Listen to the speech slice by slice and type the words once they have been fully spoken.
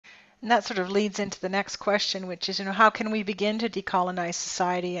And that sort of leads into the next question, which is, how can we begin to decolonize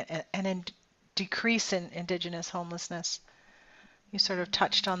society and decrease in Indigenous homelessness? You sort of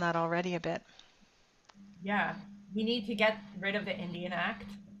touched on that already a bit. Yeah, we need to get rid of the Indian Act.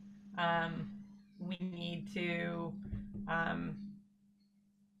 Um, we need to, um,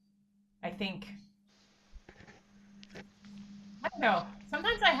 I think, I don't know.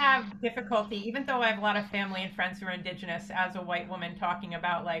 Sometimes I have difficulty, even though I have a lot of family and friends who are Indigenous, as a white woman talking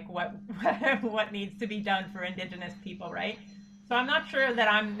about like what what needs to be done for Indigenous people, right? So I'm not sure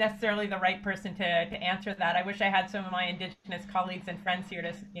that I'm necessarily the right person to answer that. I wish I had some of my Indigenous colleagues and friends here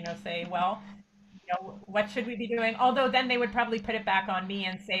to, say, well, what should we be doing? Although then they would probably put it back on me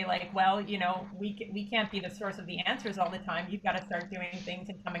and say like, well, we can't be the source of the answers all the time. You've got to start doing things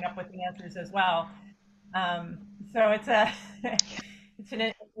and coming up with the answers as well. Um, so it's a it's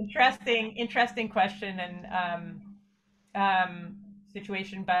an interesting question and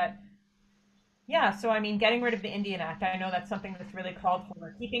situation. But yeah, so I mean, getting rid of the Indian Act, I know that's something that's really called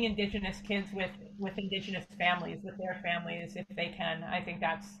for. Keeping Indigenous kids with Indigenous families, with their families, if they can. I think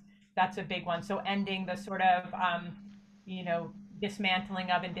that's a big one. So ending the sort of you know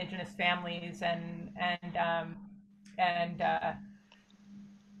dismantling of Indigenous families and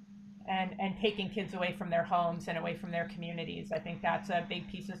and taking kids away from their homes and away from their communities. I think that's a big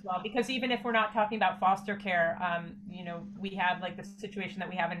piece as well. Because even if we're not talking about foster care, we have like the situation that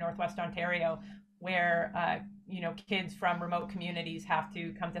we have in Northwest Ontario, where kids from remote communities have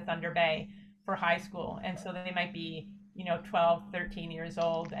to come to Thunder Bay for high school, and so they might be 12, 13 years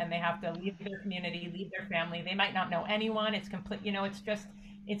old, and they have to leave their community, leave their family. They might not know anyone. It's complete.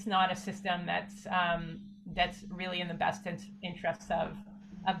 It's not a system that's really in the best interests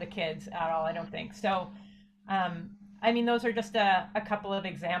of the kids at all. I don't think so. I mean, those are just a couple of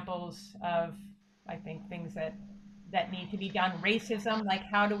examples of, I think, things that need to be done. Racism, like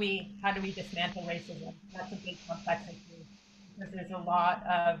how do we dismantle racism? That's a big complex issue because there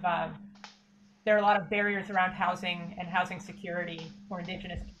are a lot of barriers around housing and housing security for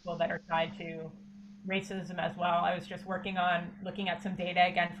Indigenous people that are tied to racism as well. I was just working on looking at some data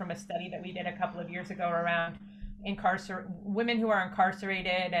again from a study that we did a couple of years ago around women who are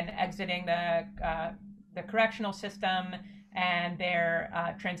incarcerated and exiting the correctional system and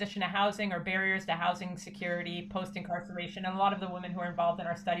their transition to housing or barriers to housing security post incarceration. And a lot of the women who are involved in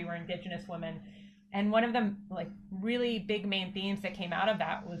our study were Indigenous women. And one of the like really big main themes that came out of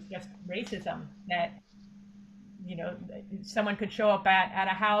that was just racism, that you know someone could show up at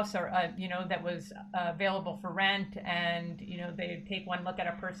a house or that was available for rent, and they'd take one look at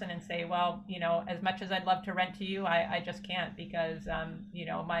a person and say, well, as much as I'd love to rent to you, I just can't because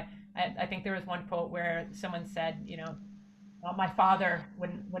my I think there was one quote where someone said, well, my father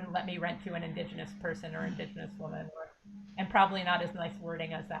wouldn't let me rent to an Indigenous person or Indigenous woman, and probably not as nice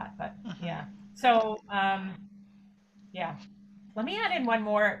wording as that, but Hmm. yeah. So yeah, let me add in one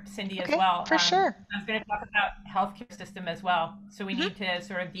more, Cindy, as Okay, well. for sure. I was going to talk about healthcare system as well. So we Hmm. need to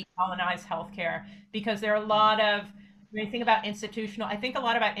sort of decolonize healthcare because there are a lot of, when you think about I think a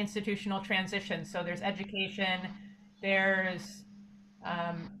lot about institutional transition. So there's education, there's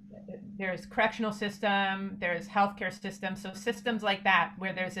um, there's correctional system, there's healthcare system. So systems like that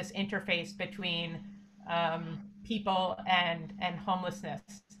where there's this interface between people and homelessness,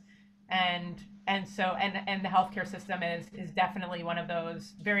 and the healthcare system is definitely one of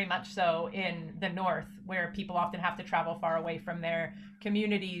those, very much so in the north, where people often have to travel far away from their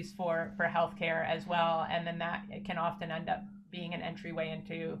communities for healthcare as well, and then that can often end up being an entryway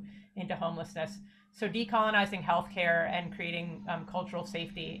into homelessness. So decolonizing healthcare and creating cultural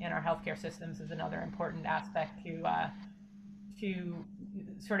safety in our healthcare systems is another important aspect to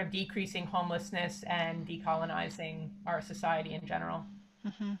sort of decreasing homelessness and decolonizing our society in general.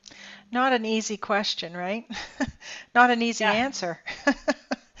 Hmm. Not an easy question, right? Not an easy Yeah. answer.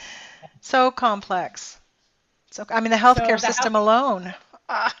 So complex. So, I mean, the So healthcare the system housing, alone.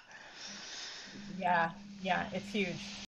 Ah, yeah, yeah, it's huge.